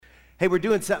Hey, we're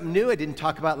doing something new I didn't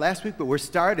talk about last week, but we're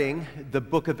starting the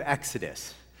book of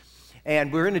Exodus.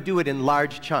 And we're going to do it in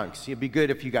large chunks. It'd be good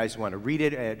if you guys want to read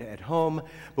it at home,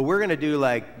 but we're going to do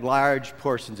like large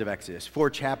portions of Exodus.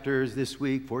 4 chapters this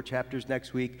week, 4 chapters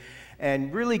next week,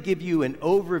 and really give you an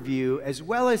overview as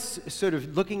well as sort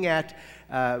of looking at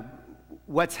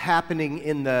what's happening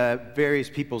in the various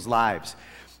people's lives.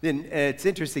 And it's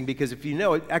interesting because if you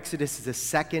know, Exodus is the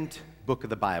second book of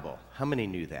the Bible. How many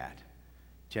knew that?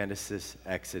 Genesis,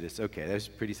 Exodus. Okay, that's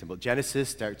pretty simple. Genesis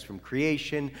starts from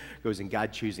creation, goes in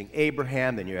God choosing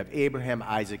Abraham. Then you have Abraham,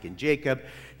 Isaac, and Jacob.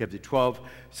 You have the 12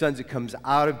 sons that comes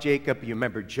out of Jacob. You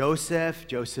remember Joseph.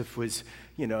 Joseph was,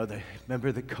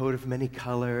 remember the coat of many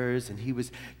colors, and he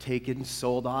was taken,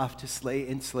 sold off to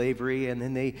in slavery, and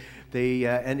then they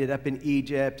ended up in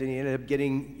Egypt, and he ended up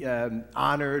getting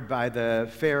honored by the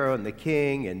Pharaoh and the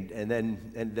king, and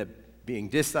then ended up being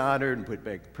dishonored and put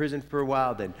back in prison for a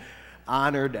while, then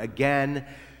honored again.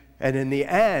 And in the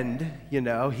end,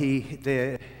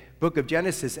 the book of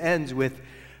Genesis ends with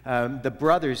the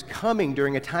brothers coming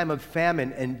during a time of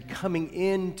famine and coming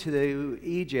into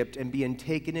Egypt and being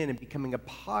taken in and becoming a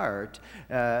part,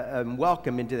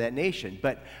 welcome into that nation.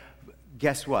 But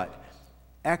guess what?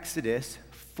 Exodus,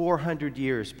 400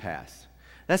 years pass.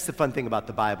 That's the fun thing about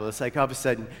the Bible. It's like all of a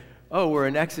sudden, oh, we're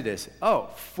in Exodus. Oh,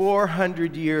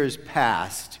 400 years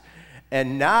passed.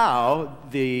 And now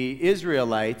the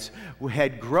Israelites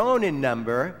had grown in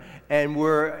number and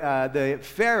were the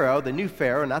Pharaoh, the new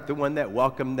Pharaoh, not the one that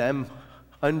welcomed them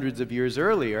hundreds of years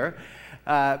earlier,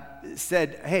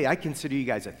 said, hey, I consider you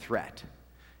guys a threat.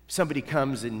 If somebody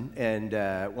comes and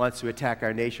wants to attack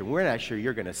our nation, we're not sure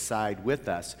you're going to side with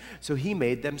us. So he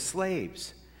made them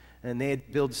slaves. And they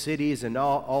had built cities and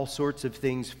all sorts of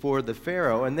things for the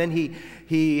Pharaoh. And then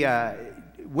he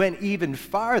went even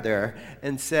farther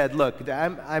and said, look,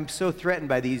 I'm so threatened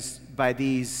by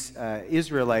these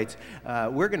Israelites,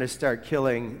 we're going to start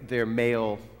killing their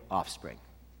male offspring.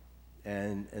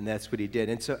 And that's what he did.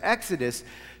 And so Exodus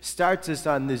starts us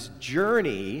on this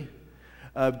journey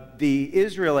of the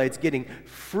Israelites getting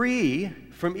free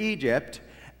from Egypt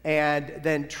and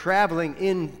then traveling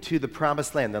into the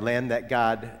promised land, the land that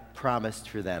God promised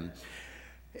for them.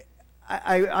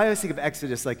 I always think of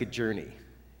Exodus like a journey.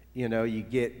 You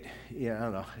get, I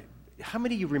don't know, how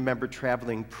many of you remember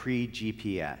traveling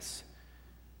pre-GPS?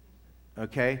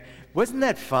 Okay? Wasn't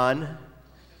that fun?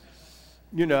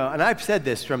 And I've said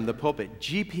this from the pulpit,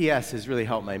 GPS has really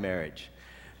helped my marriage.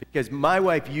 Because my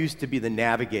wife used to be the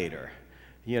navigator,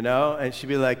 and she'd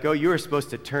be like, oh, you were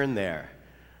supposed to turn there.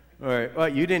 Or, oh,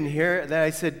 you didn't hear that I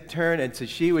said turn? And so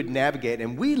she would navigate.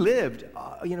 And we lived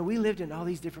in all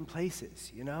these different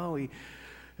places,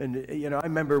 I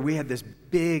remember we had this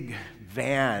big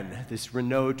van, this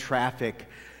Renault Traffic,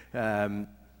 and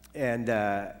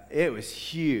it was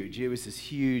huge. It was this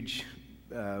huge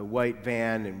white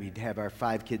van, and we'd have our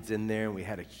 5 kids in there, and we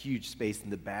had a huge space in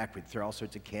the back. We'd throw all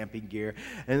sorts of camping gear,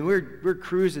 and we're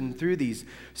cruising through these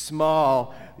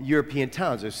small European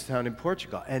towns. There's a town in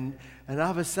Portugal, and all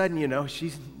of a sudden,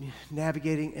 she's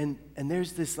navigating, and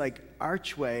there's this like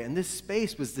archway, and this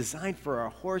space was designed for a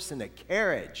horse and a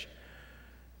carriage.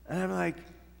 And I'm like,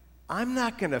 I'm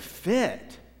not going to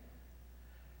fit.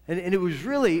 And it was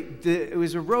really, it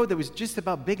was a road that was just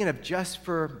about big enough just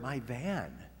for my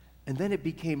van. And then it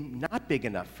became not big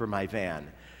enough for my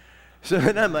van. So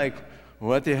then I'm like,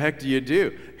 what the heck do you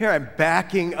do? Here I'm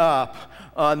backing up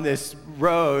on this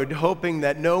road, hoping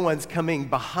that no one's coming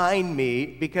behind me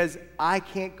because I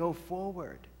can't go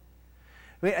forward.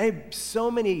 I have so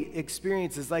many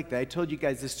experiences like that. I told you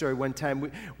guys this story one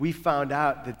time. We found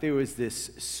out that there was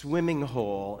this swimming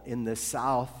hole in the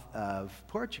south of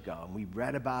Portugal, and we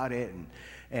read about it,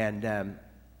 and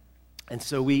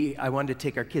so I wanted to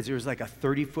take our kids. There was like a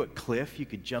 30-foot cliff you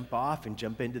could jump off and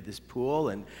jump into this pool,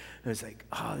 and I was like,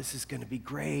 oh, this is going to be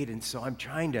great. And so I'm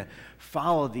trying to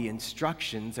follow the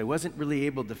instructions. I wasn't really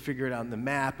able to figure it out on the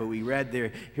map, but we read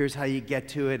there, here's how you get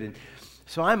to it. And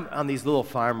so I'm on these little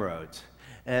farm roads.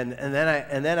 And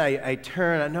then I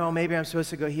turn. No, maybe I'm supposed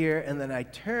to go here. And then I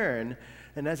turn.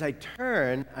 And as I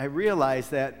turn, I realize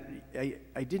that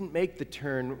I didn't make the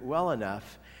turn well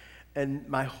enough. And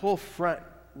my whole front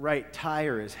right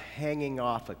tire is hanging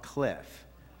off a cliff.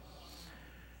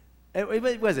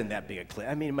 It wasn't that big a cliff.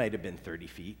 I mean, it might have been 30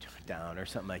 feet down or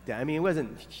something like that. I mean, it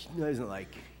wasn't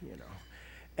like,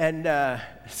 And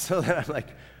so then I'm like,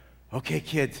 okay,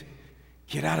 kids,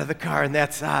 get out of the car on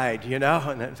that side, And I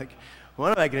was like,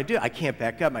 what am I going to do? I can't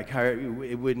back up. My car,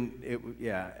 it wouldn't,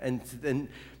 yeah. And then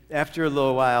after a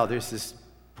little while, there's this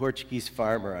Portuguese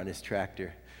farmer on his tractor.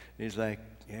 And he's like,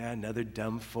 yeah, another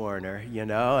dumb foreigner,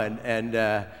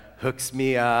 and hooks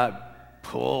me up,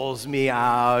 pulls me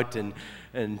out and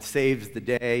saves the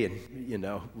day. And,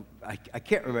 I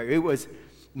can't remember. It was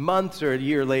months or a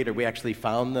year later we actually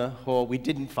found the hole. We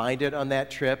didn't find it on that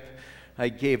trip. I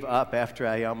gave up after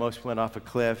I almost went off a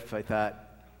cliff. I thought,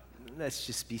 let's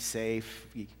just be safe.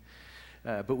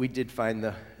 But we did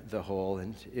find the hole,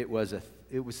 and it was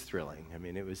thrilling. I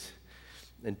mean, it was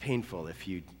and painful if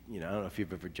I don't know if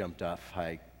you've ever jumped off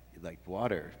high, like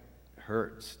water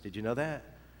hurts. Did you know that?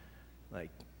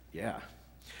 Yeah.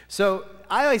 So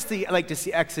I always like to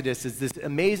see Exodus as this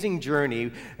amazing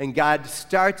journey, and God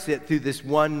starts it through this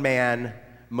one man,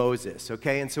 Moses,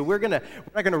 okay? And so we're not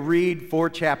going to read 4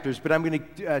 chapters, but I'm going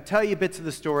to tell you bits of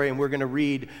the story, and we're going to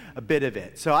read a bit of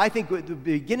it. So I think at the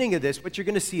beginning of this, what you're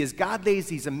going to see is God lays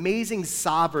these amazing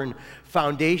sovereign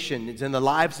foundations in the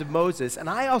lives of Moses, and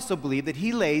I also believe that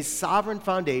he lays sovereign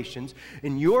foundations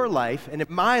in your life and in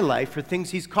my life for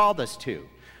things he's called us to.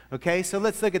 Okay, so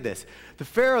let's look at this. The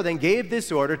Pharaoh then gave this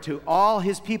order to all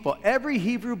his people: every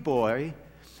Hebrew boy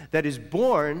that is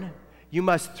born you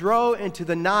must throw into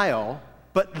the Nile,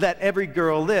 but let every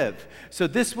girl live. So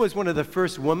this was one of the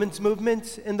first women's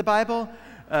movements in the Bible.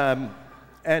 Some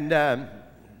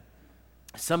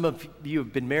of you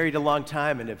have been married a long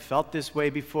time and have felt this way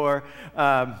before.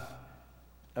 Some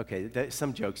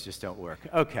jokes just don't work.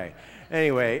 Okay.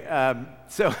 Anyway,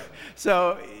 so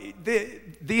the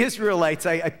Israelites,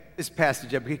 I picked this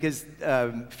passage up because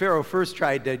Pharaoh first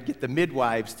tried to get the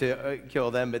midwives to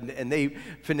kill them, and they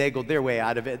finagled their way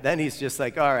out of it. Then he's just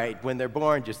like, all right, when they're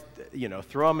born, just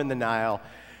throw them in the Nile,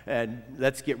 and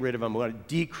let's get rid of them. We want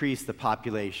to decrease the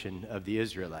population of the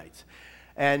Israelites.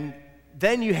 And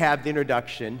then you have the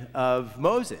introduction of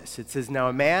Moses. It says, now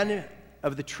a man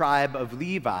of the tribe of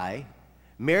Levi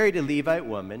married a Levite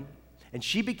woman, and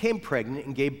she became pregnant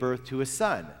and gave birth to a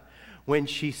son. When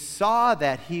she saw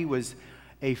that he was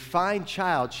a fine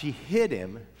child, she hid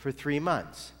him for 3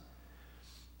 months.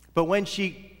 But when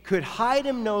she could hide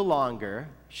him no longer,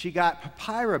 she got a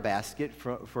papyrus basket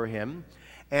for him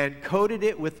and coated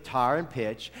it with tar and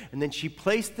pitch, and then she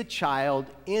placed the child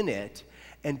in it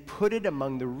and put it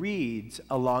among the reeds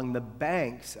along the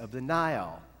banks of the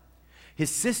Nile. His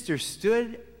sister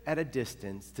stood at a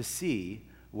distance to see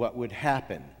what would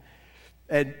happen.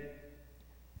 And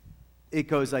it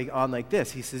goes on like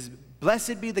this. He says,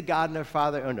 blessed be the God and our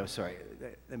Father. Oh, no, sorry.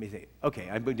 Let me think. Okay,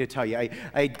 I'm going to tell you.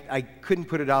 I couldn't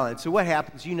put it all in. So what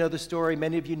happens? You know the story.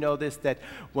 Many of you know this, that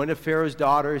one of Pharaoh's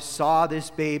daughters saw this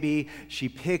baby. She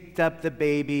picked up the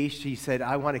baby. She said,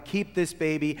 I want to keep this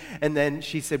baby. And then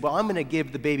she said, well, I'm going to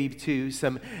give the baby to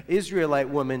some Israelite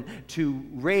woman to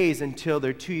raise until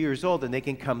they're 2 years old, and they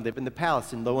can come live in the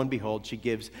palace. And lo and behold, she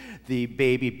gives the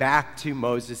baby back to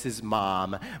Moses'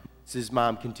 mom. His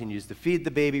mom continues to feed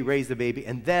the baby, raise the baby,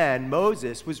 and then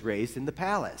Moses was raised in the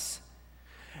palace.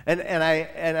 And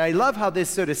I love how this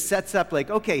sort of sets up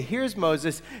like, okay, here's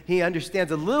Moses. He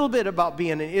understands a little bit about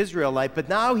being an Israelite, but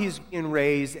now he's being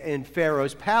raised in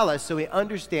Pharaoh's palace, so he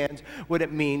understands what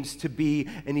it means to be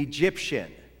an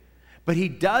Egyptian. But he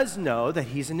does know that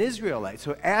he's an Israelite.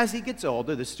 So as he gets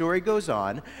older, the story goes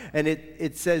on, and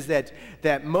it says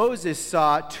that Moses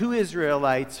saw 2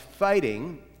 Israelites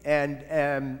fighting,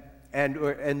 and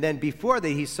then before that,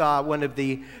 he saw one of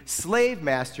the slave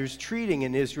masters treating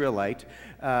an Israelite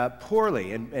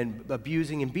poorly and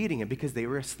abusing and beating him because they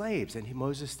were slaves. And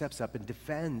Moses steps up and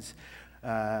defends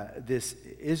this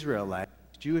Israelite,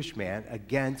 Jewish man,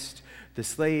 against the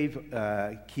slave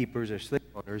keepers or slave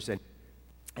owners. And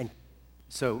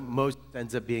so Moses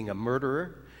ends up being a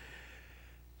murderer.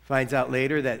 Finds out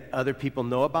later that other people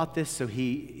know about this, so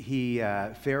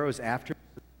Pharaoh's after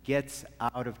gets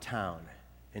out of town.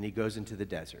 And he goes into the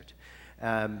desert.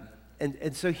 And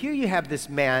so here you have this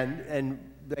man, and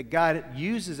that God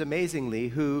uses amazingly,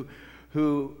 who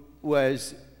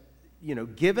was,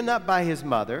 given up by his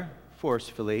mother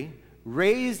forcefully,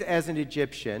 raised as an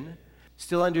Egyptian,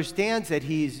 still understands that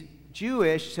he's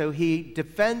Jewish, so he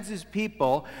defends his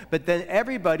people, but then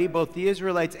everybody, both the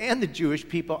Israelites and the Jewish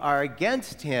people, are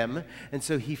against him, and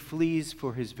so he flees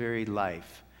for his very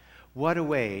life. What a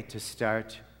way to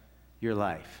start your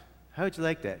life. How would you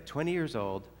like that? 20 years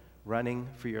old, running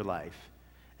for your life.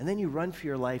 And then you run for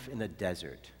your life in a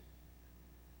desert.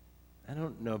 I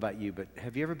don't know about you, but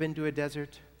have you ever been to a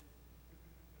desert?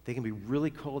 They can be really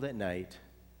cold at night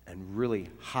and really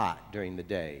hot during the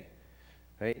day,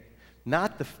 right?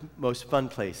 Not the most fun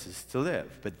places to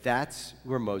live, but that's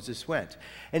where Moses went.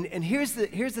 And here's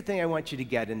the thing I want you to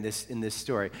get in this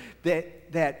story,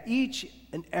 that each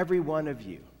and every one of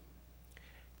you,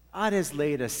 God has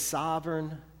laid a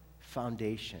sovereign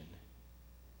foundation.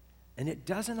 And it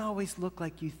doesn't always look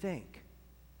like you think.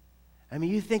 I mean,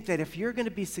 you think that if you're going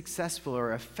to be successful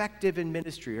or effective in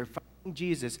ministry or following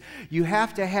Jesus, you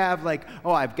have to have like,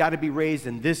 oh, I've got to be raised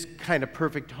in this kind of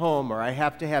perfect home, or I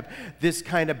have to have this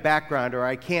kind of background, or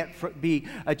I can't be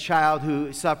a child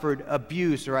who suffered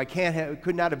abuse, or I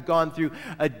could not have gone through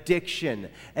addiction.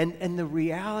 And the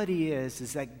reality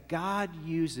is that God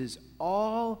uses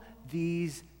all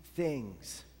these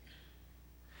things.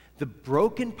 The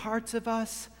broken parts of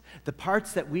us, the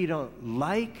parts that we don't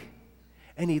like,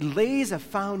 and he lays a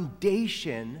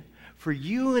foundation for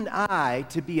you and I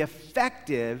to be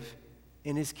effective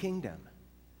in his kingdom.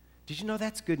 Did you know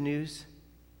that's good news?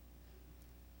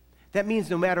 That means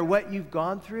no matter what you've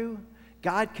gone through,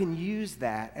 God can use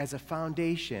that as a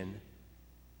foundation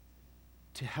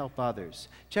to help others.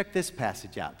 Check this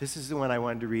passage out. This is the one I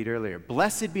wanted to read earlier.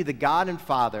 Blessed be the God and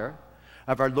Father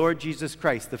of our Lord Jesus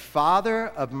Christ, the Father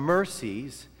of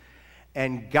mercies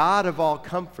and God of all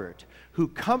comfort, who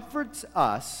comforts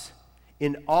us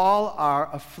in all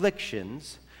our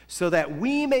afflictions, so that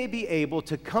we may be able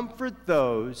to comfort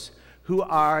those who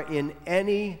are in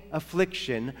any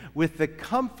affliction with the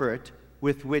comfort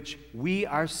with which we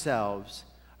ourselves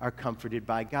are comforted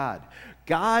by God.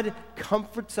 God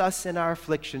comforts us in our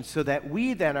affliction so that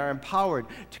we then are empowered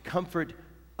to comfort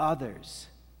others.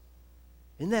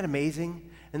 Isn't that amazing?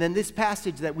 And then this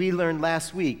passage that we learned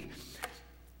last week,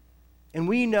 and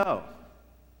we know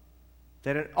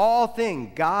that in all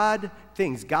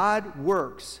things, God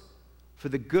works for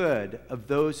the good of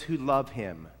those who love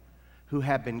him, who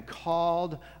have been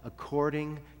called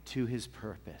according to his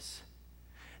purpose.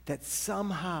 That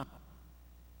somehow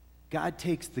God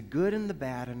takes the good and the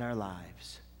bad in our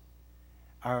lives,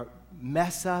 our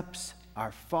mess-ups,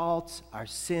 our faults, our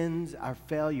sins, our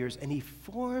failures, and he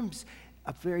forms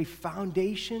a very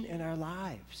foundation in our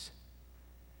lives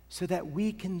so that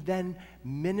we can then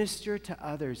minister to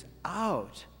others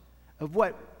out of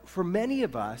what, for many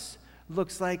of us,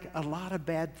 looks like a lot of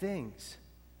bad things,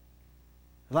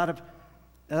 a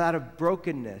lot of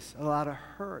brokenness, a lot of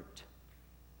hurt.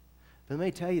 But let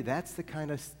me tell you, that's the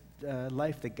kind of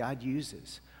life that God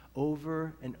uses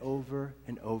over and over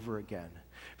and over again.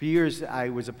 For years, I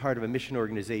was a part of a mission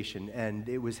organization, and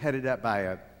it was headed up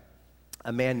by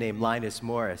a man named Linus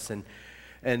Morris,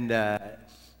 and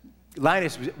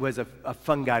Linus was a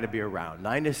fun guy to be around.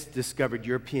 Linus discovered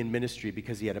European ministry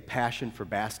because he had a passion for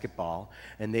basketball,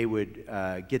 and they would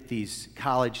get these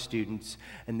college students,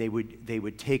 and they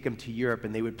would take them to Europe,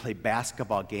 and they would play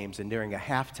basketball games, and during a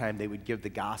halftime, they would give the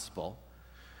gospel.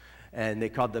 And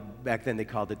back then they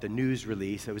called it the news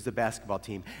release. It was the basketball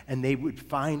team. And they would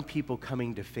find people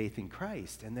coming to faith in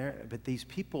Christ. But these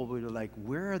people were like,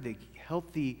 where are the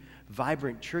healthy,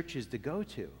 vibrant churches to go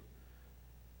to?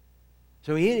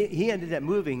 So he ended up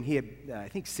moving. He had, I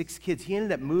think, 6 kids. He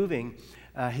ended up moving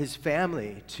his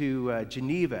family to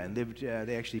Geneva, and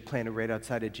they actually planted right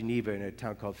outside of Geneva in a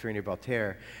town called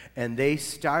Fresnier-Voltaire. And they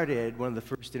started one of the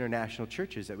first international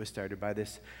churches that was started by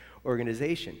this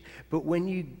organization. But when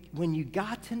you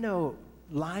got to know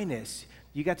Linus,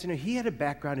 you got to know he had a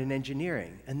background in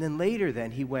engineering, and then later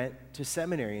he went to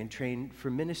seminary and trained for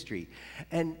ministry.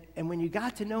 And when you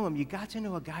got to know him, you got to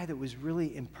know a guy that was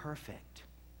really imperfect.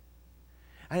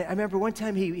 I remember one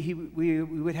time we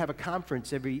would have a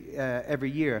conference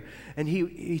every year, and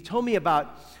he told me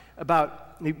about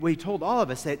he told all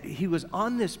of us that he was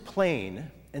on this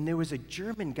plane, and there was a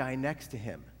German guy next to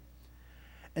him.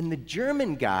 And the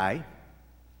German guy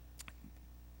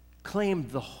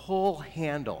claimed the whole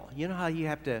handle. You know how you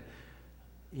have to,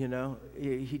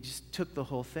 he just took the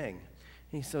whole thing.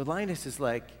 And so Linus is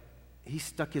like, he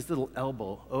stuck his little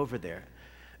elbow over there.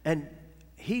 And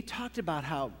he talked about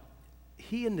how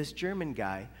he and this German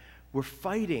guy were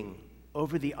fighting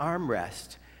over the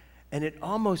armrest, and it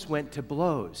almost went to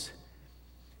blows.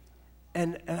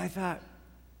 And I thought,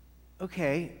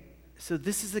 okay, so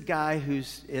this is a guy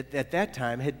who's, at that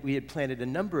time, we had planted a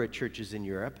number of churches in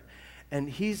Europe, and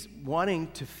he's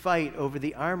wanting to fight over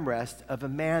the armrest of a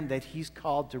man that he's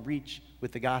called to reach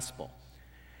with the gospel.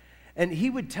 And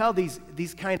he would tell these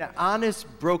kind of honest,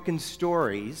 broken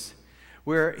stories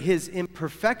where his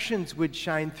imperfections would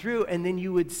shine through, and then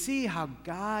you would see how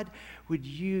God would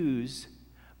use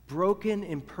broken,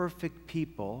 imperfect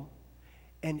people,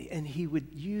 and he would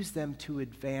use them to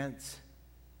advance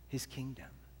his kingdom.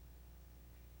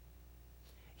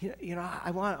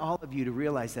 I want all of you to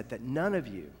realize that none of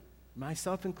you,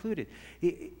 myself included,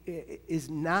 is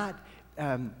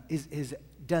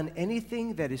done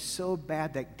anything that is so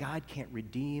bad that God can't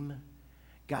redeem,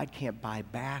 God can't buy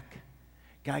back,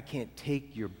 God can't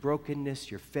take your brokenness,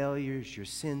 your failures, your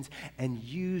sins, and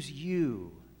use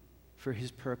you for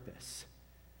his purpose.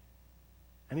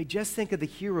 I mean, just think of the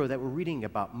hero that we're reading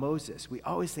about, Moses. We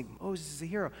always think Moses is a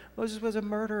hero. Moses was a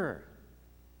murderer.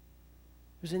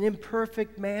 He was an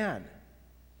imperfect man.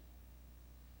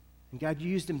 And God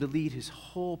used him to lead his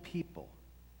whole people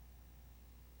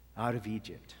out of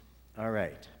Egypt. All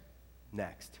right,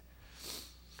 next.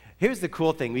 Here's the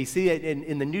cool thing. We see it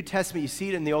in the New Testament. You see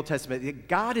it in the Old Testament.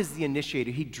 God is the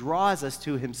initiator. He draws us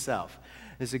to himself.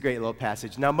 This is a great little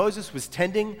passage. Now, Moses was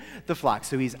tending the flock,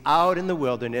 so he's out in the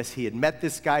wilderness. He had met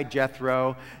this guy,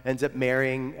 Jethro, ends up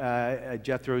marrying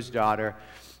Jethro's daughter.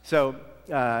 So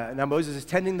now Moses is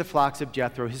tending the flocks of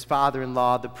Jethro, his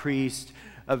father-in-law, the priest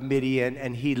of Midian,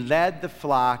 and he led the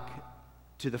flock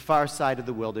to the far side of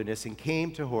the wilderness and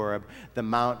came to Horeb, the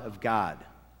mount of God.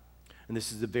 And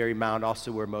this is the very mount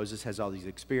also where Moses has all these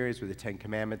experiences with the Ten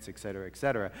Commandments, et cetera, et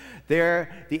cetera.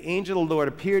 There, the angel of the Lord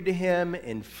appeared to him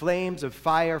in flames of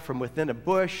fire from within a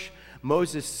bush.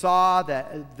 Moses saw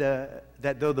that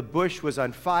though the bush was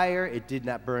on fire, it did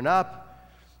not burn up.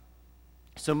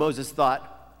 So Moses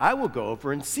thought, I will go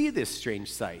over and see this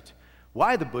strange sight,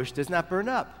 why the bush does not burn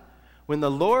up. When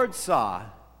the Lord saw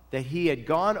that he had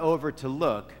gone over to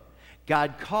look,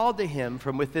 God called to him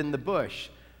from within the bush,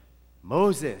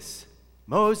 Moses,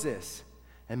 Moses.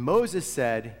 And Moses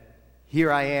said,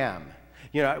 here I am.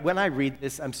 You know, when I read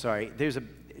this, I'm sorry, do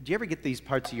you ever get these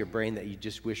parts of your brain that you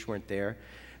just wish weren't there?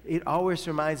 It always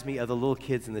reminds me of the little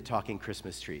kids in the talking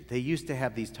Christmas tree. They used to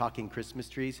have these talking Christmas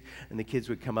trees, and the kids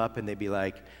would come up and they'd be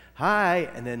like, hi,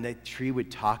 and then the tree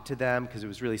would talk to them because it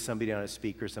was really somebody on a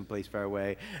speaker someplace far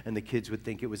away, and the kids would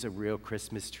think it was a real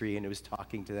Christmas tree and it was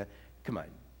talking to them. Come on.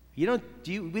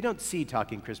 We don't see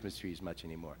talking Christmas trees much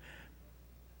anymore.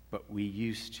 But we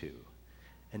used to.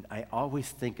 And I always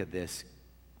think of this,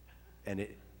 and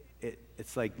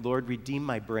it's like, Lord, redeem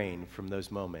my brain from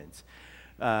those moments.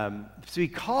 So he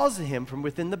calls him from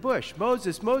within the bush,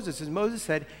 Moses, Moses. And Moses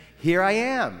said, here I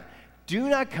am. Do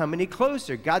not come any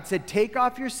closer. God said, take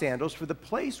off your sandals, for the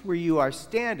place where you are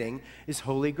standing is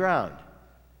holy ground.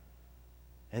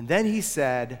 And then he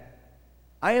said,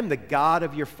 I am the God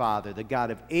of your father, the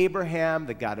God of Abraham,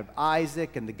 the God of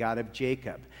Isaac, and the God of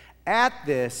Jacob. At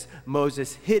this,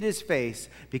 Moses hid his face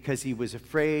because he was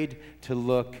afraid to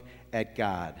look at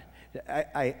God.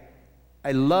 I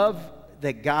love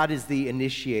that God is the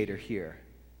initiator here.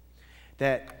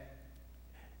 That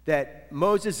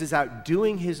Moses is out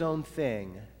doing his own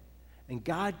thing, and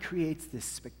God creates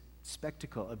this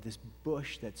spectacle of this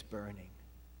bush that's burning.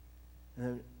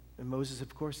 And Moses,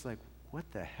 of course, like, what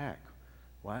the heck?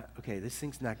 Why? Okay, this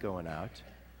thing's not going out.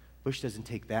 Bush doesn't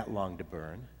take that long to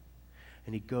burn.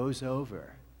 And he goes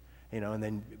over, and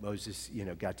then Moses,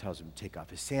 God tells him to take off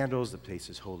his sandals, the place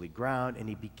is holy ground, and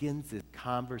he begins this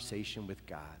conversation with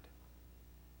God.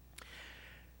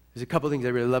 There's a couple things I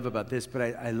really love about this, but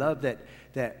I love that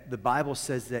the Bible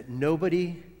says that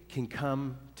nobody can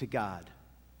come to God.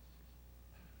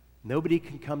 Nobody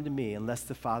can come to me unless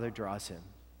the Father draws him.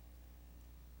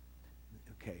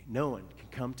 Okay, no one can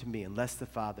come to me unless the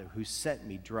Father who sent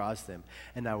me draws them,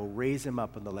 and I will raise them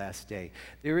up on the last day.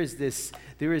 There is this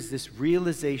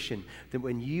realization that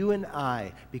when you and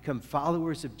I become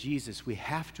followers of Jesus, we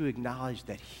have to acknowledge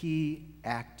that he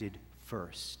acted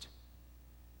first.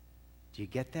 Do you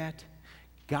get that?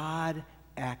 God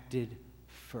acted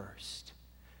first.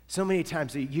 So many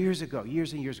times, years and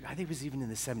years ago, I think it was even in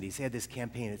the 70s, they had this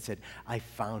campaign that said, I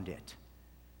found it.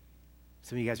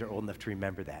 Some of you guys are old enough to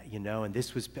remember that, and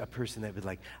this was a person that was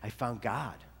like, I found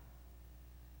God.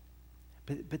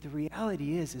 But the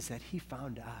reality is that he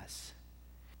found us.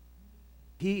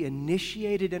 He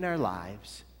initiated in our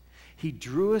lives. He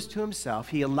drew us to himself.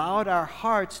 He allowed our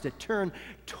hearts to turn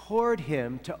toward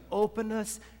him to open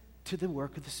us to the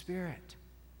work of the Spirit.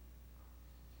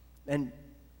 And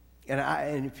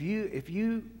if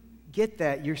you get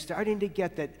that, you're starting to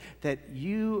get that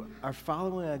you are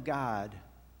following a God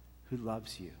who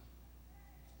loves you.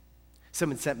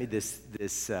 Someone sent me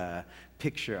this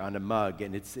picture on a mug,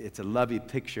 and it's a lovely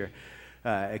picture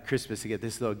at Christmas to get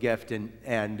this little gift, and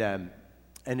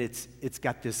it's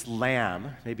got this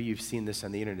lamb. Maybe you've seen this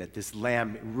on the internet. This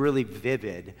lamb, really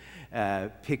vivid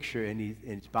picture, and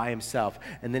it's by himself.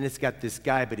 And then it's got this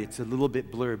guy, but it's a little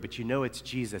bit blurred, but it's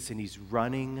Jesus, and he's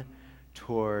running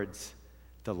towards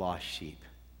the lost sheep.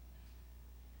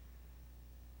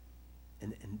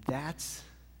 And that's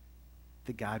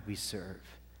the God we serve.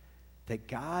 That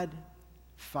God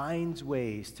finds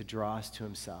ways to draw us to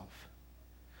himself.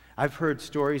 I've heard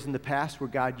stories in the past where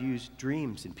God used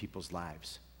dreams in people's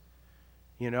lives.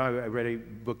 I read a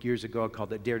book years ago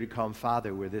called Dare to Call Him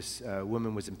Father, where this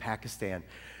woman was in Pakistan,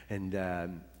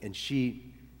 and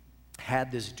she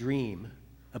had this dream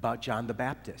about John the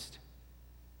Baptist.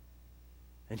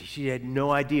 And she had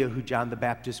no idea who John the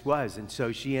Baptist was. And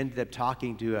so she ended up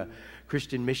talking to a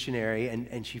Christian missionary,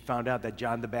 and she found out that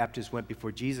John the Baptist went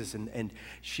before Jesus. And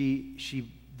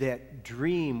that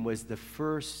dream was the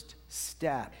first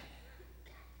step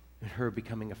in her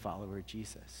becoming a follower of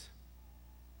Jesus.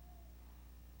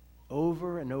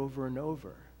 Over and over and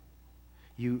over,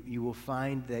 you will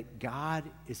find that God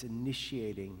is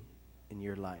initiating in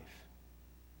your life.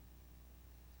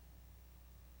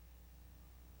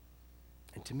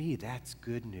 And to me, that's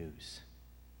good news.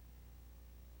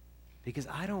 Because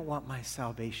I don't want my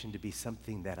salvation to be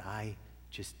something that I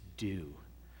just do.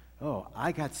 Oh,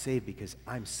 I got saved because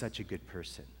I'm such a good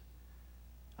person.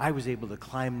 I was able to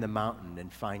climb the mountain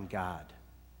and find God.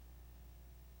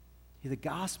 The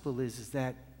gospel is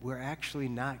that we're actually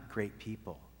not great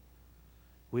people.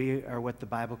 We are what the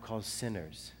Bible calls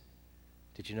sinners.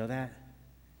 Did you know that?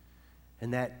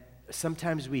 And that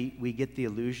sometimes we get the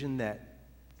illusion that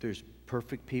there's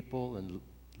perfect people and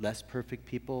less perfect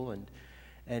people,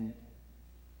 and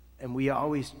we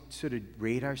always sort of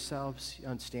rate ourselves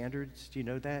on standards. Do you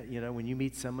know that? You know, when you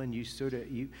meet someone,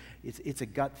 it's a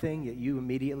gut thing that you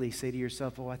immediately say to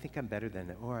yourself, oh, I think I'm better than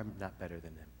them, or I'm not better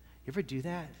than them. You ever do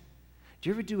that? Do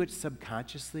you ever do it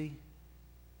subconsciously?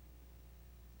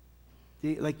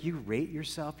 Like you rate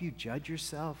yourself, you judge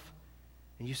yourself,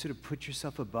 and you sort of put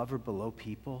yourself above or below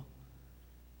people?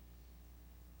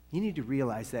 You need to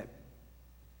realize that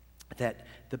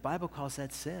the Bible calls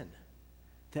that sin.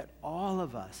 That all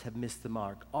of us have missed the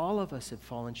mark. All of us have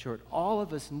fallen short. All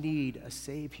of us need a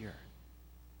Savior.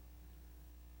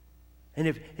 And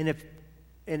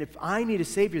if I need a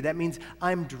Savior, that means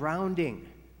I'm drowning.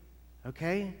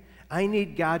 Okay? I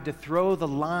need God to throw the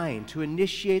line, to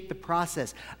initiate the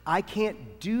process. I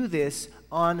can't do this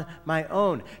on my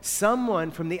own.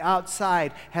 Someone from the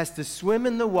outside has to swim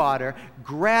in the water,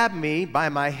 grab me by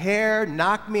my hair,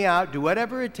 knock me out, do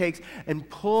whatever it takes, and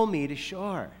pull me to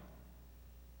shore.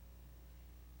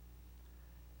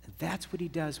 And that's what he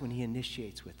does when he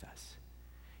initiates with us.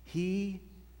 He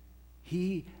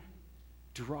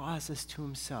draws us to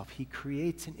himself. He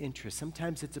creates an interest.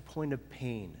 Sometimes it's a point of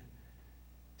pain.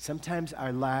 Sometimes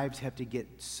our lives have to get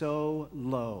so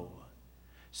low,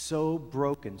 so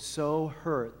broken, so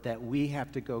hurt that we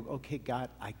have to go, okay, God,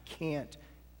 I can't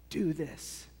do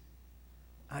this.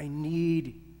 I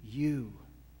need you.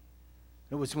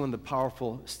 It was one of the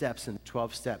powerful steps in the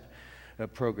 12-step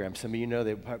program. Some of you know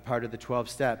that part of the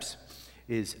 12 steps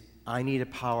is I need a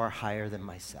power higher than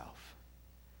myself.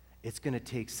 It's going to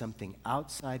take something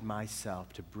outside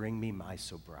myself to bring me my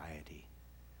sobriety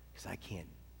because I can't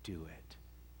do it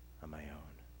on my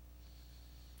own.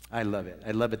 I love it. I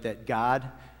love it that God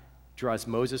draws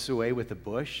Moses away with a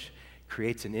bush,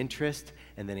 creates an interest,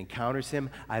 and then encounters him.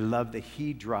 I love that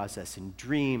he draws us in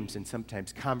dreams and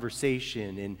sometimes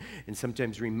conversation and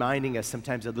sometimes reminding us,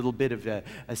 sometimes a little bit of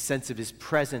a sense of his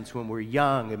presence when we're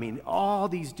young. I mean, all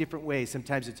these different ways.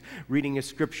 Sometimes it's reading a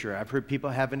scripture. I've heard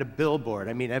people having a billboard.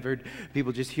 I mean, I've heard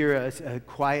people just hear a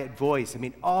quiet voice. I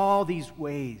mean, all these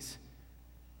ways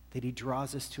that he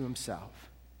draws us to himself.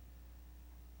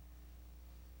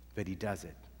 But he does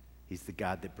it. He's the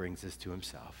God that brings us to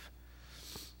himself.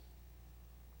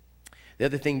 The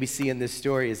other thing we see in this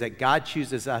story is that God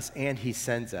chooses us and he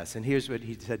sends us. And here's what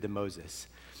he said to Moses.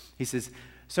 He says,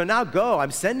 so now go,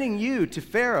 I'm sending you to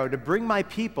Pharaoh to bring my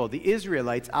people, the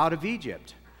Israelites, out of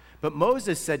Egypt. But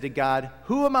Moses said to God,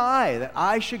 who am I that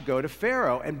I should go to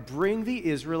Pharaoh and bring the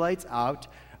Israelites out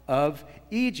of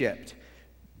Egypt?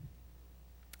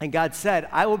 And God said,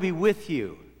 I will be with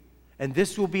you, and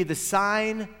this will be the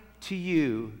sign to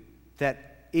you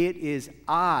that it is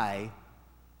I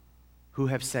who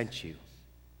have sent you.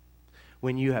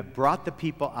 When you have brought the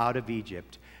people out of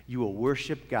Egypt, you will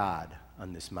worship God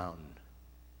on this mountain.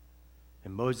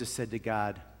 And Moses said to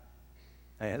God,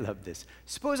 I love this,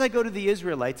 suppose I go to the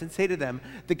Israelites and say to them,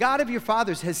 the God of your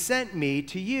fathers has sent me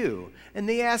to you. And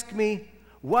they ask me,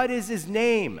 what is his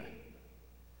name?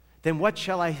 Then what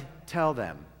shall I tell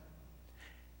them?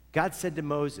 God said to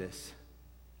Moses,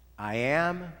 I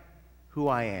am who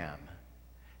I am.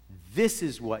 This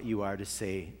is what you are to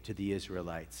say to the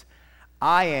Israelites.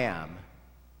 I am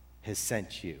has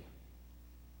sent you.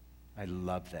 I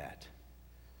love that.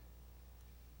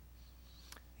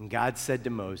 And God said to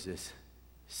Moses,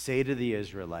 say to the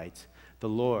Israelites, the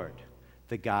Lord,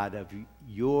 the God of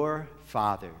your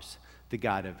fathers, the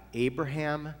God of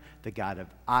Abraham, the God of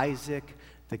Isaac,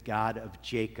 the God of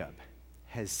Jacob,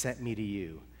 has sent me to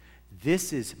you.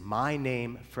 This is my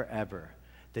name forever,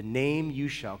 the name you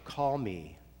shall call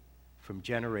me from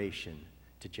generation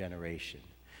to generation.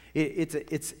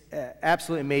 It's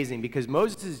absolutely amazing because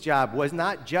Moses' job was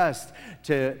not just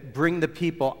to bring the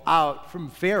people out from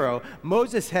Pharaoh.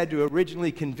 Moses had to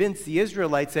originally convince the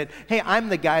Israelites that, hey, I'm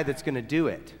the guy that's going to do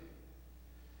it.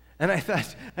 And I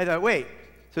thought, wait,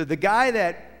 so the guy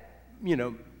that,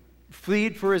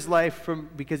 fled for his life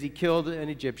because he killed an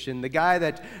Egyptian, the guy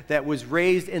that was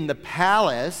raised in the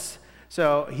palace,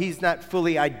 so he's not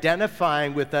fully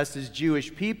identifying with us as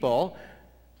Jewish people,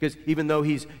 because even though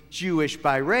he's Jewish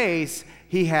by race,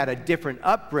 he had a different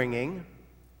upbringing.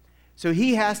 So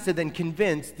he has to then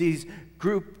convince these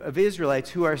group of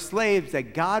Israelites who are slaves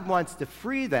that God wants to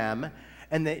free them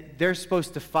and that they're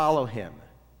supposed to follow him.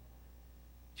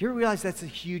 Do you ever realize that's a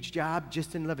huge job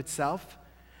just in and of itself?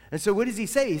 And so what does he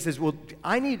say? He says, well,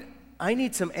 I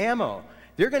need some ammo.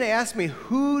 They're going to ask me,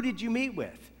 who did you meet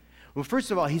with? Well,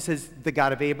 first of all, he says the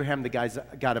God of Abraham, the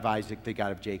God of Isaac, the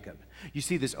God of Jacob. You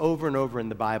see this over and over in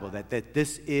the Bible, that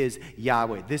this is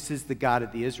Yahweh. This is the God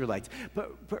of the Israelites.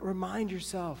 But remind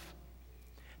yourself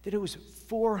that it was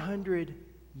 400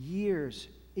 years,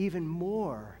 even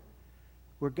more,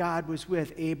 where God was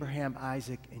with Abraham,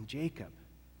 Isaac, and Jacob.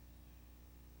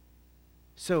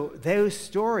 So those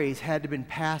stories had to have been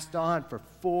passed on for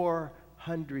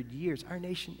 400 years. Our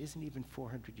nation isn't even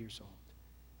 400 years old.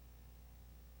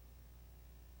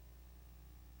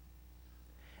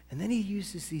 And then he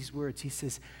uses these words. He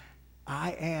says,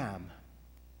 I am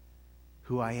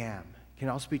who I am. Can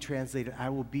also be translated, I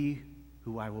will be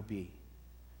who I will be.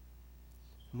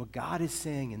 And what God is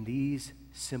saying in these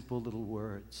simple little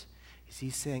words is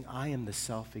he's saying, I am the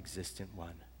self-existent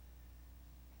one.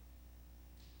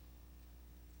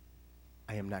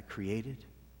 I am not created.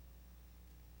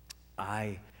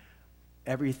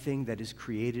 Everything that is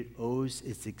created owes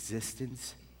its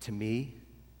existence to me.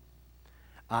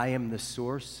 I am the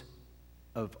source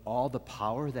of all the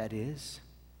power that is.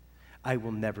 I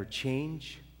will never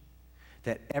change.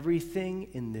 That everything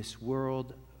in this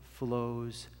world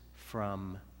flows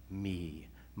from me.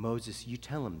 Moses, you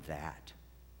tell him that.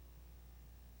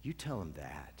 You tell him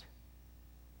that.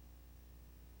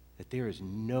 That there is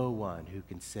no one who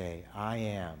can say, I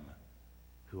am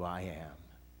who I am,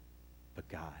 but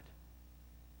God.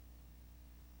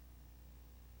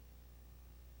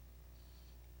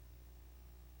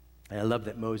 And I love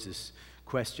that Moses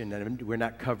questioned, and we're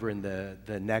not covering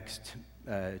the next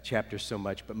chapter so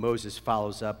much, but Moses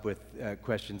follows up with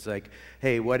questions like,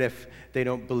 hey, what if they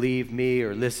don't believe me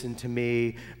or listen to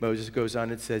me? Moses goes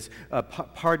on and says,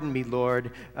 pardon me,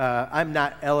 Lord, I'm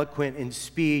not eloquent in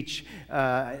speech.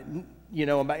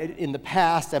 In the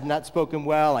past, I've not spoken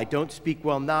well. I don't speak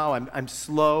well now. I'm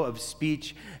slow of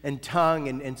speech and tongue.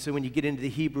 And so when you get into the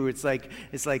Hebrew, it's like,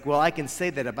 well, I can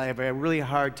say that, but I have a really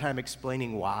hard time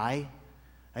explaining why.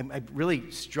 I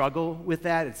really struggle with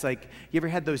that. It's like, you ever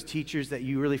had those teachers that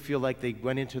you really feel like they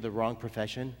went into the wrong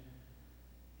profession?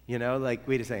 Like,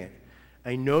 wait a second.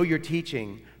 I know you're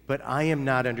teaching, but I am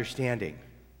not understanding.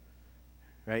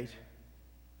 Right?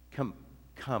 Come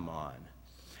on.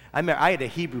 I had a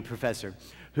Hebrew professor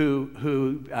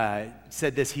who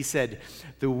said this. He said,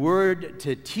 the word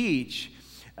to teach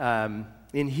in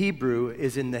Hebrew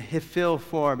is in the hifil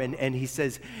form, and he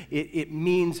says it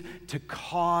means to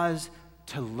cause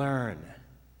to learn.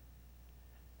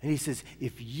 And he says,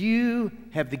 if you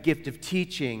have the gift of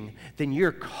teaching, then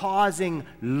you're causing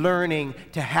learning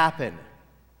to happen. And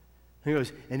he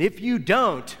goes, and if you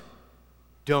don't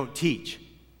teach.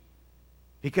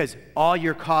 Because all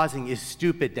you're causing is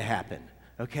stupid to happen,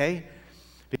 okay?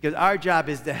 Because our job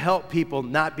is to help people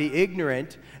not be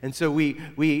ignorant, and so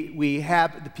we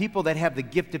have the people that have the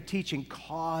gift of teaching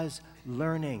cause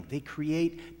learning. They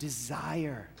create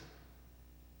desire.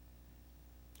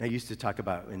 I used to talk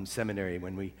about in seminary,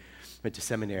 when we went to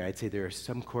seminary, I'd say there are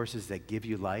some courses that give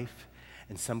you life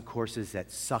and some courses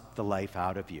that suck the life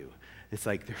out of you. It's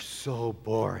like they're so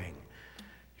boring.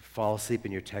 Fall asleep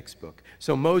in your textbook.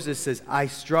 So Moses says, I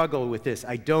struggle with this.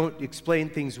 I don't explain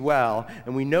things well.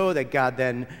 And we know that God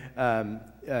then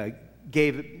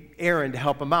gave Aaron to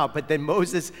help him out. But then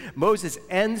Moses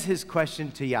ends his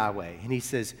question to Yahweh. And he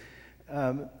says,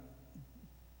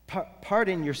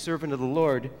 pardon your servant of the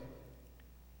Lord.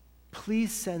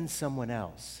 Please send someone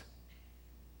else.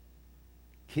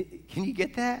 Can you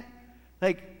get that?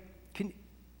 Like,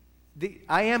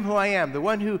 I am who I am, the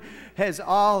one who has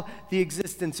all the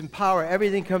existence and power.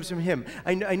 Everything comes from him.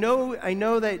 I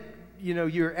know that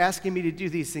you're asking me to do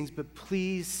these things, but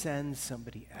please send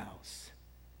somebody else.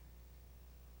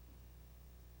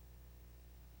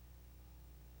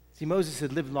 See, Moses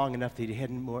had lived long enough that he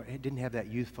didn't have that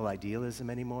youthful idealism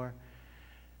anymore.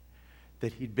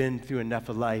 That he'd been through enough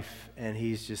of life, and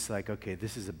he's just like, okay,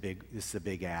 this is a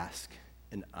big ask,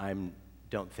 and I'm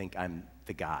don't think I'm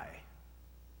the guy.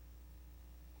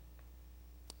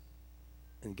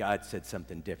 And God said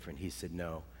something different. He said,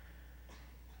 no,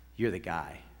 you're the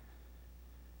guy.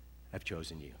 I've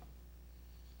chosen you.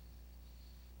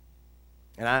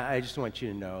 And I just want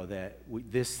you to know that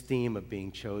this theme of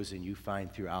being chosen you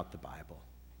find throughout the Bible.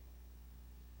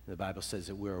 The Bible says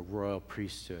that we're a royal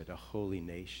priesthood, a holy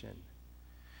nation,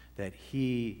 that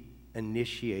he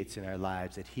initiates in our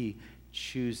lives, that he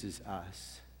chooses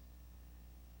us.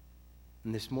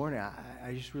 And this morning,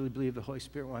 I just really believe the Holy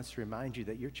Spirit wants to remind you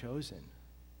that you're chosen.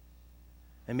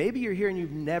 And maybe you're here and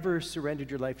you've never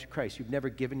surrendered your life to Christ. You've never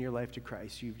given your life to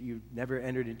Christ. You've never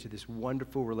entered into this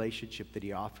wonderful relationship that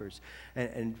he offers.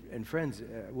 And friends,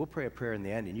 we'll pray a prayer in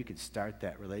the end, and you can start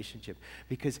that relationship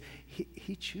because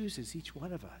he chooses each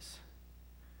one of us.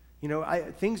 You know,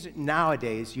 things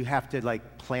nowadays, you have to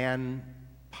plan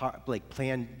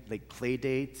play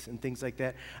dates and things like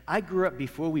that. I grew up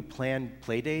before we planned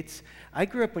play dates. I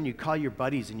grew up when you call your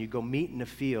buddies and you go meet in a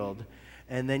field,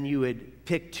 and then you would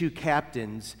pick two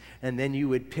captains, and then you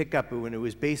would pick up, when it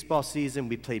was baseball season,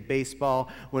 we played baseball.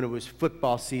 When it was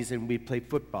football season, we played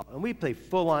football. And we played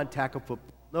full-on tackle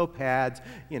football, no pads.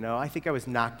 You know, I think I was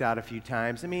knocked out a few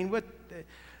times. I mean,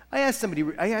 I asked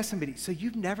somebody, so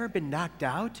you've never been knocked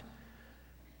out?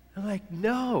 I'm like,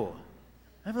 no.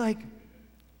 I'm like,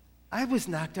 I was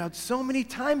knocked out so many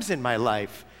times in my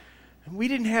life. We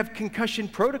didn't have concussion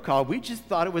protocol. We just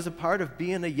thought it was a part of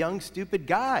being a young, stupid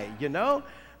guy, you know?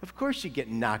 Of course you get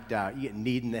knocked out. You get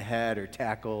kneed in the head or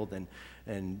tackled,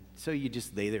 and so you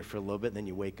just lay there for a little bit, and then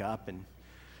you wake up. And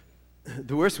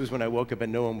the worst was when I woke up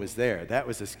and no one was there. That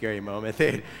was a scary moment.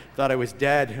 They thought I was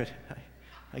dead.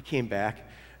 I came back.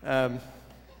 I'm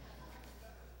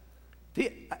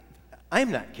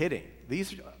not kidding.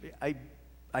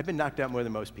 I've been knocked out more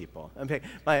than most people. In fact,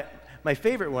 my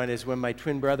favorite one is when my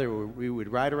twin brother, we would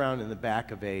ride around in the back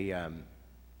of a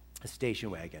station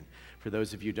wagon. For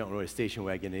those of you who don't know what a station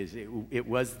wagon is, it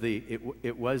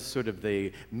was sort of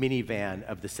the minivan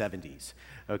of the 70s,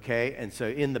 okay? And so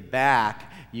in the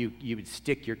back, you would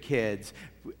stick your kids.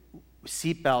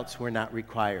 Seatbelts were not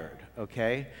required,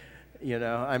 okay? You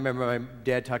know, I remember my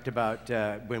dad talked about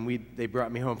when they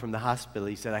brought me home from the hospital.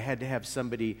 He said I had to have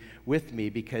somebody with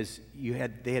me because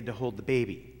they had to hold the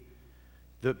baby.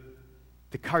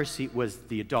 The car seat was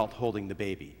the adult holding the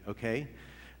baby, okay?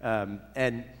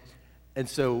 And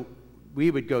so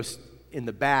we would go in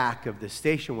the back of the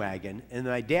station wagon, and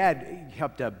my dad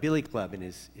helped a billy club in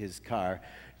his car.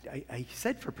 I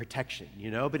said for protection,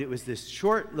 you know, but it was this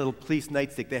short little police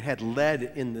nightstick that had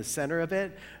lead in the center of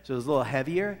it, so it was a little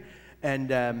heavier.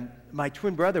 And my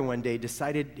twin brother one day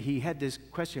decided, he had this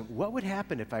question, what would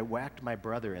happen if I whacked my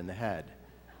brother in the head?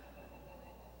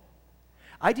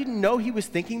 I didn't know he was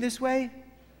thinking this way.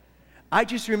 I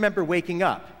just remember waking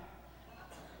up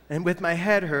and with my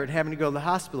head hurt, having to go to the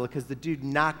hospital because the dude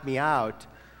knocked me out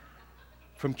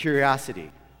from curiosity.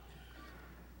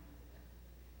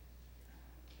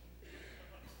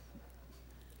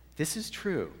 This is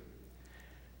true.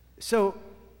 So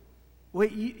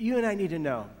what you and I need to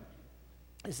know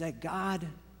is that God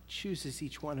chooses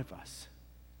each one of us.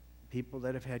 People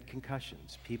that have had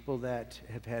concussions, people that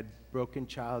have had broken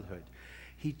childhood.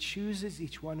 He chooses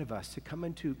each one of us to come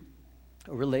into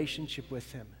a relationship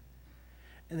with him.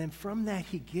 And then from that,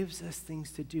 he gives us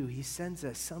things to do. He sends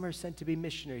us. Some are sent to be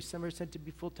missionaries. Some are sent to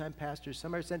be full-time pastors.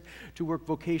 Some are sent to work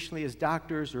vocationally as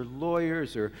doctors or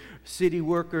lawyers or city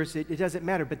workers. It doesn't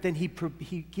matter. But then he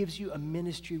gives you a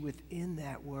ministry within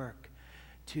that work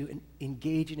to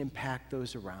engage and impact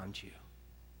those around you.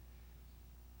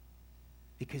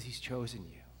 Because he's chosen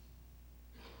you.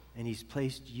 And he's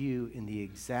placed you in the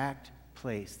exact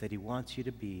place that he wants you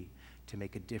to be to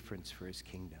make a difference for his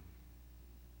kingdom.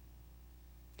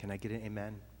 Can I get an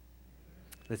amen?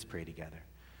 Let's pray together.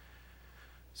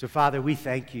 So, Father, we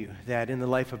thank you that in the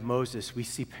life of Moses, we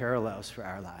see parallels for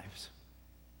our lives.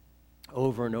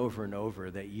 Over and over and over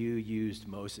that you used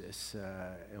Moses.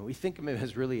 And we think of him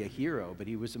as really a hero, but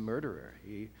he was a murderer.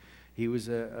 He was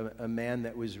a man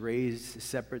that was raised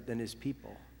separate than his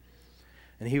people.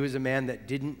 And he was a man that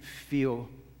didn't feel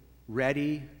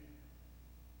ready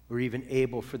or even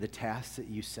able for the tasks that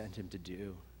you sent him to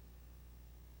do.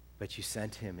 But you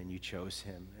sent him and you chose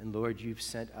him. And Lord, you've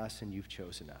sent us and you've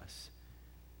chosen us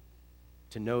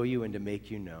to know you and to make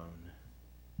you known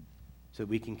so that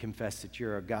we can confess that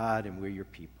you're our God and we're your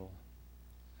people.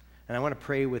 And I want to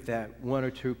pray with that one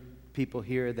or two people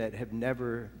here that have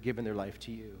never given their life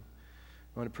to you.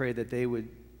 I want to pray that they would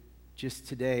just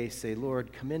today say,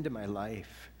 Lord, come into my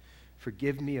life.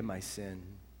 Forgive me of my sin.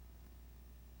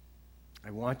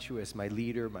 I want you as my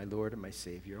leader, my Lord, and my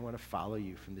Savior. I want to follow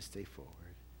you from this day forward.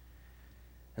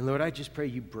 And Lord, I just pray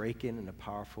you break in a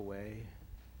powerful way.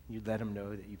 You let them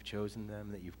know that you've chosen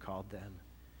them, that you've called them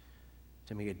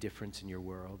to make a difference in your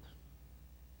world.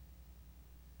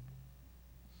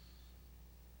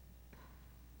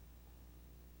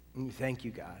 And we thank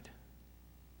you, God.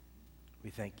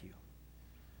 We thank you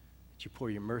that you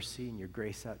pour your mercy and your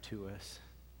grace out to us.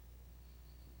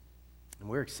 And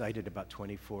we're excited about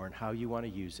 24 and how you want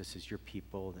to use us as your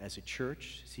people, as a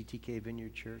church, CTK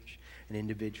Vineyard Church, and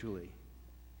individually,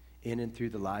 in and through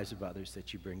the lives of others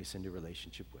that you bring us into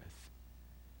relationship with.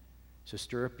 So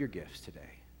stir up your gifts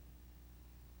today.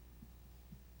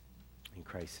 In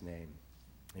Christ's name,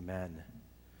 amen.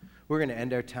 We're going to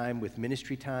end our time with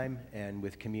ministry time and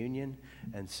with communion,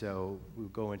 and so we'll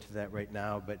go into that right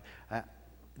now. But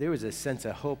there was a sense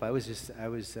of hope. As I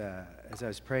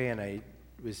was praying, I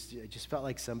just felt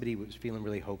like somebody was feeling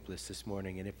really hopeless this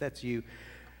morning. And if that's you,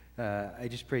 I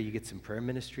just pray you get some prayer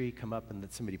ministry, come up and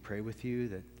let somebody pray with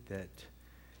you,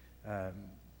 that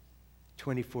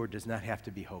 24 does not have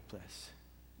to be hopeless.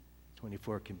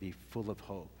 24 can be full of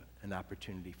hope, an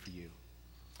opportunity for you.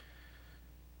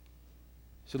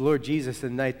 So the Lord Jesus, the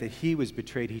night that he was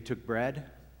betrayed, he took bread,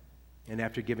 and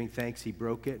after giving thanks, he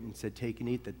broke it and said, "Take and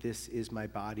eat, that this is my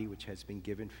body, which has been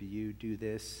given for you. Do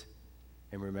this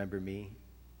and remember me."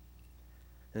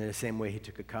 And in the same way, he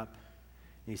took a cup,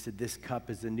 and he said, "This cup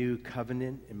is the new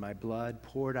covenant in my blood,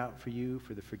 poured out for you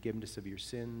for the forgiveness of your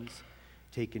sins.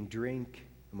 Take and drink,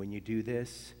 and when you do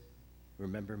this,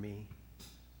 remember me."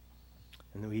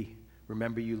 And we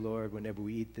remember you, Lord, whenever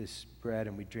we eat this bread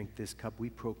and we drink this cup, we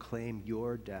proclaim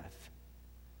your death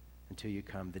until you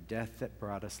come, the death that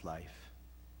brought us life,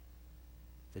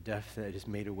 the death that has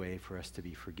made a way for us to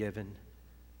be forgiven,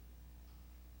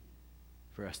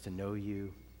 for us to know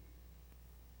you.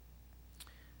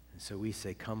 And so we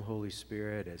say, come, Holy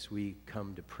Spirit, as we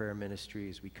come to prayer ministry,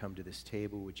 as we come to this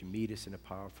table, would you meet us in a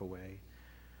powerful way?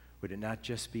 Would it not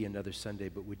just be another Sunday,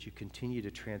 but would you continue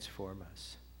to transform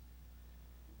us?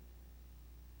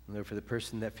 And Lord, for the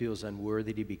person that feels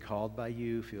unworthy to be called by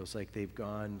you, feels like they've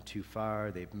gone too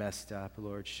far, they've messed up,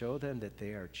 Lord, show them that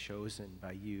they are chosen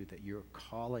by you, that you're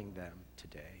calling them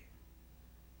today.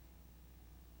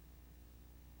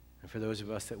 And for those of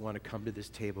us that want to come to this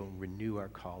table and renew our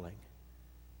calling,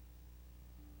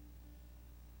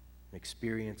 and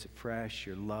experience afresh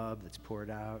your love that's poured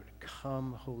out,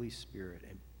 come, Holy Spirit,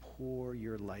 and pour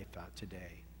your life out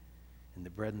today in the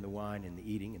bread and the wine and the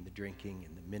eating and the drinking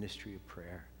and the ministry of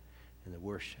prayer and the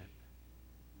worship.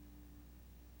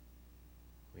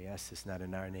 We ask this not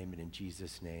in our name, but in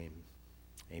Jesus' name.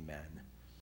 Amen.